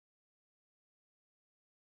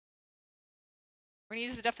We're going to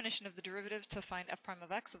use the definition of the derivative to find f prime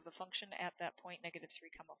of x of the function at that point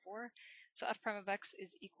 -3, 4. So f prime of x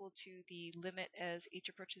is equal to the limit as h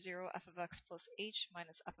approaches 0, f of x plus h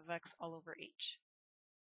minus f of x all over h.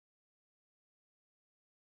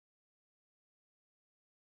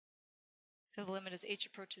 So the limit as h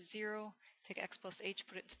approaches 0, take x plus h,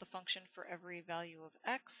 put it into the function for every value of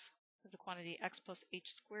x. The quantity x plus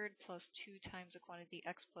h squared plus 2 times the quantity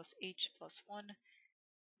x plus h plus 1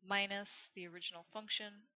 minus the original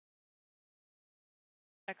function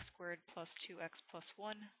x squared plus 2x plus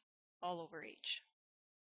 1 all over h.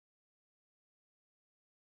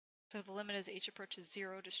 So the limit as h approaches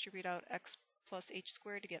 0, distribute out x plus h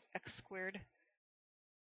squared to get x squared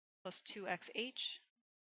plus 2xh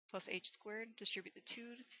plus h squared, distribute the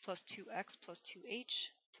 2 plus 2x plus 2h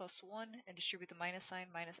plus 1, and distribute the minus sign,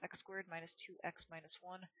 minus x squared minus 2x minus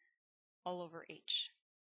 1 all over h.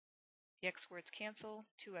 The x squareds cancel,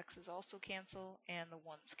 2x's also cancel, and the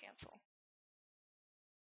 1's cancel.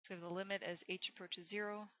 So we have the limit as h approaches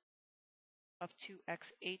 0 of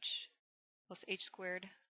 2xh plus h squared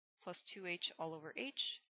plus 2h all over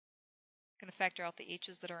h. I'm going to factor out the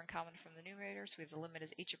h's that are in common from the numerator, so we have the limit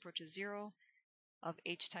as h approaches 0 of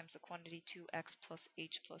h times the quantity 2x plus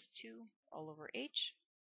h plus 2 all over h.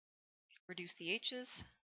 Reduce the h's,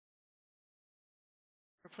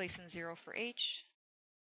 replace in 0 for h.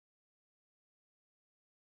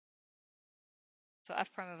 So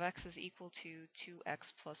f prime of x is equal to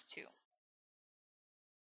 2x plus 2.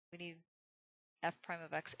 We need f prime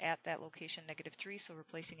of x at that location -3, so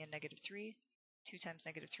replacing in -3, 2 times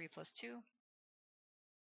 -3 plus 2,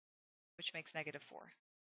 which makes -4.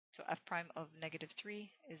 So f prime of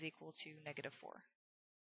 -3 is equal to -4.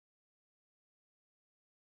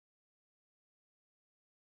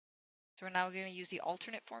 So we're now going to use the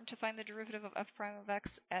alternate form to find the derivative of f prime of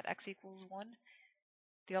x at x equals 1.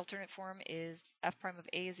 The alternate form is f prime of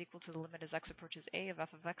a is equal to the limit as x approaches a of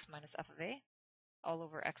f of x minus f of a all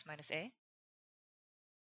over x minus a.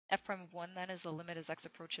 F prime of 1 then is the limit as x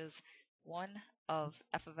approaches 1 of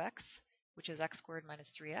f of x, which is x squared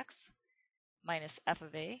minus 3x, minus f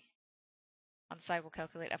of a. On the side we'll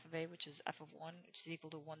calculate f of a, which is f of 1, which is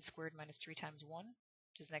equal to 1 squared minus 3 times 1,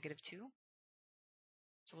 which is -2.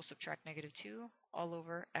 So we'll subtract -2 all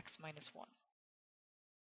over x minus 1.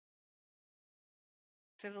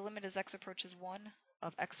 So the limit as x approaches 1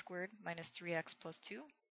 of x squared minus 3x plus 2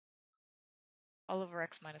 all over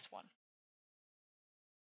x minus 1.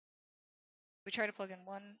 If we try to plug in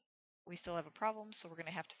 1, we still have a problem, so we're going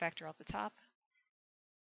to have to factor out the top,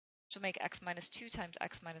 which will make x minus 2 times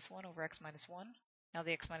x minus 1 over x minus 1. Now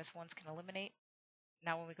the x minus 1s can eliminate.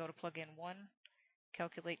 Now when we go to plug in 1,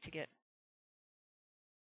 calculate to get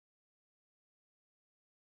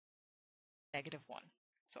 -1.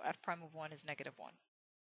 So f prime of 1 is -1.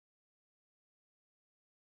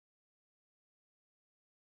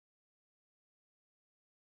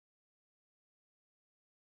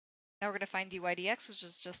 Now we're going to find dy dx, which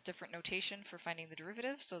is just different notation for finding the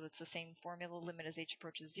derivative. So that's the same formula, limit as h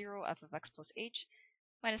approaches 0, f of x plus h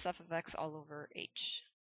minus f of x all over h.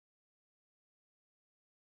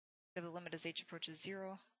 So the limit as h approaches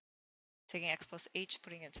 0, taking x plus h,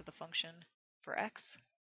 putting it to the function for x,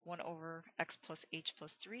 1 over x plus h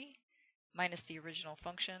plus 3, minus the original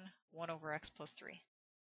function, 1 over x plus 3,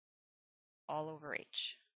 all over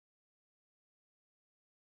h.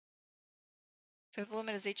 So if the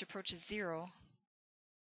limit as h approaches 0,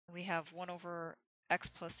 we have 1 over x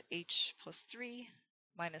plus h plus 3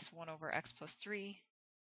 minus 1 over x plus 3.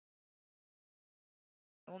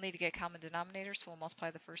 And we'll need to get a common denominator, so we'll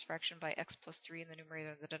multiply the first fraction by x plus 3 in the numerator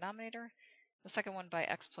and the denominator, the second one by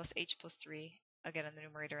x plus h plus 3, again in the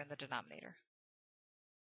numerator and the denominator.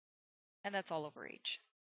 And that's all over h.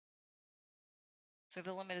 So if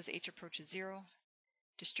the limit as h approaches 0,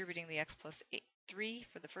 distributing the x plus 3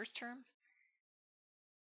 for the first term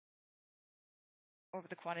over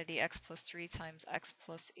the quantity x plus 3 times x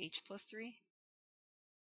plus h plus 3,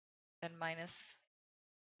 then minus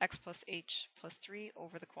x plus h plus 3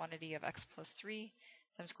 over the quantity of x plus 3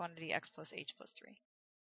 times quantity x plus h plus 3.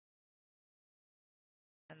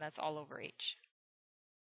 And that's all over h.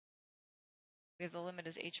 We have the limit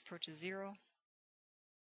as h approaches 0,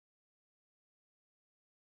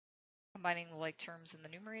 combining the like terms in the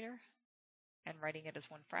numerator and writing it as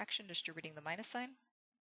one fraction, distributing the minus sign.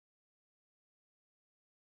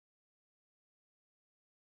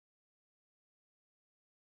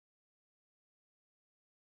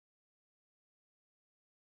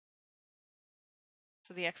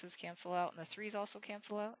 So the x's cancel out and the 3's also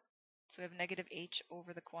cancel out. So we have negative h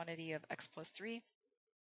over the quantity of x plus 3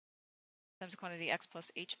 times the quantity x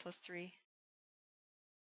plus h plus 3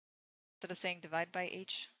 Instead of saying divide by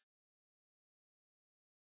h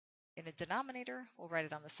in a denominator, we'll write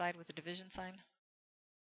it on the side with a division sign.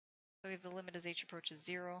 So we have the limit as h approaches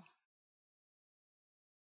 0,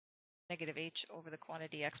 negative h over the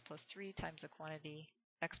quantity x plus 3 times the quantity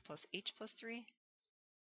x plus h plus 3.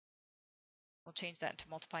 We'll change that into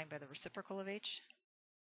multiplying by the reciprocal of h.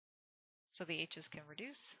 So the h's can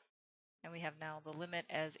reduce. And we have now the limit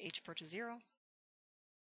as h approaches 0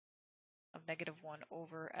 of negative 1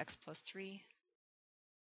 over x plus 3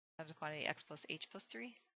 times the quantity x plus h plus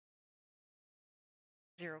 3.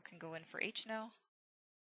 0 can go in for h now.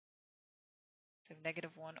 So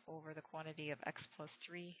negative 1 over the quantity of x plus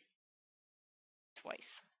 3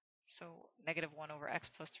 twice. So negative 1 over x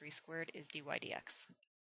plus 3 squared is dy dx.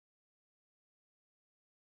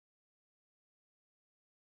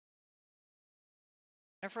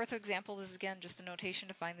 Our fourth example is again just a notation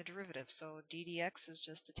to find the derivative. So d dx is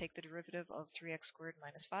just to take the derivative of 3x squared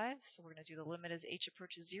minus 5. So we're going to do the limit as h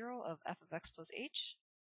approaches 0 of f of x plus h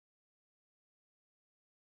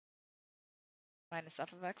minus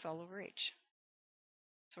f of x all over h.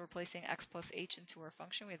 So we're placing x plus h into our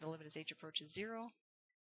function. We have the limit as h approaches 0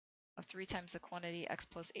 of 3 times the quantity x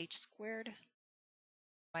plus h squared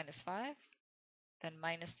minus 5, then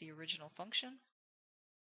minus the original function,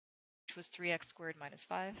 which was 3x squared minus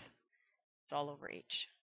 5. It's all over h.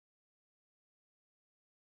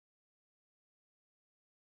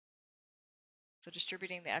 So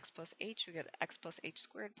distributing the x plus h, we get x plus h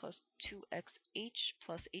squared plus 2xh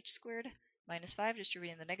plus h squared minus 5,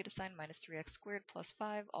 distributing the negative sign, minus 3x squared plus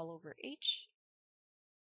 5 all over h.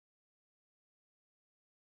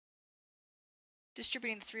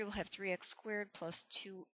 Distributing the 3, we'll have 3x squared plus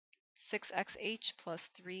 6xh plus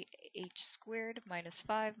 3h squared minus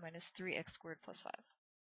 5 minus 3x squared plus 5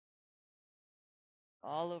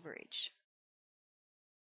 all over h.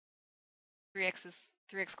 3x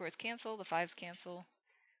squareds cancel, the 5's cancel.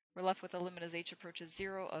 We're left with a limit as h approaches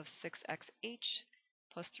 0 of 6xh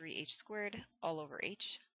plus 3h squared all over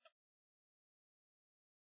h.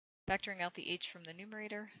 Factoring out the h from the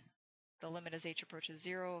numerator, the limit as h approaches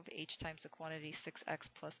 0 of h times the quantity 6x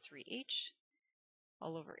plus 3h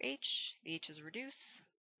all over h. The h's reduce,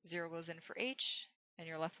 0 goes in for h, and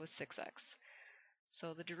you're left with 6x.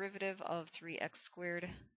 So the derivative of 3x squared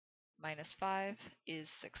minus 5 is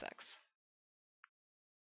 6x.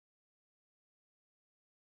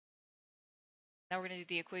 Now we're going to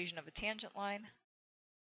do the equation of a tangent line.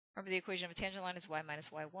 Remember, the equation of a tangent line is y minus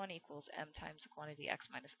y1 equals m times the quantity x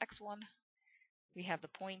minus x1. We have the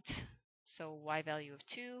point, so y value of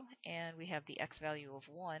 2, and we have the x value of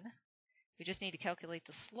 1. We just need to calculate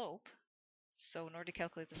the slope. So in order to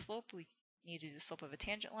calculate the slope, we need to do the slope of a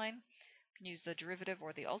tangent line. We can use the derivative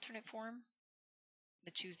or the alternate form. I'm going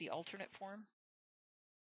to choose the alternate form.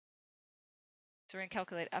 So we're going to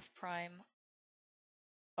calculate f prime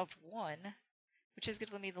of 1, which is going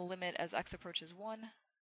to give me the limit as x approaches 1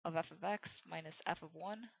 of f of x minus f of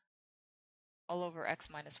 1 all over x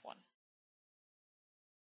minus 1.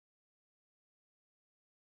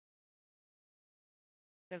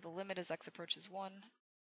 So the limit as x approaches 1,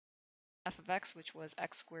 f of x, which was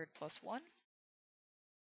x squared plus 1,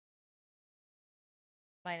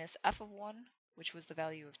 minus f of 1, which was the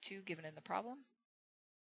value of 2 given in the problem,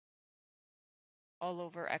 all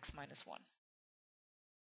over x minus 1.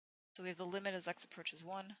 So we have the limit as x approaches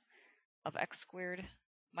 1 of x squared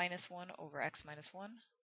minus 1 over x minus 1.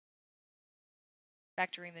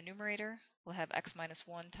 Factoring the numerator, we'll have x minus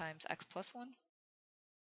 1 times x plus 1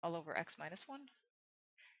 all over x minus 1.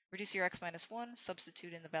 Reduce your x minus 1,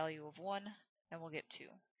 substitute in the value of 1, and we'll get 2.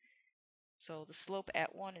 So the slope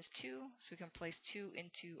at 1 is 2, so we can place 2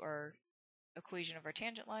 into our equation of our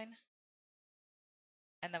tangent line,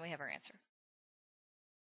 and then we have our answer.